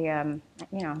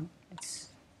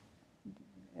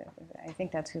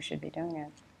think that's who should be doing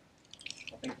it.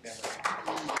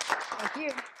 Thank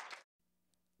you.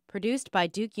 Produced by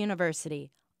Duke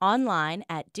University. Online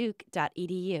at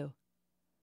duke.edu.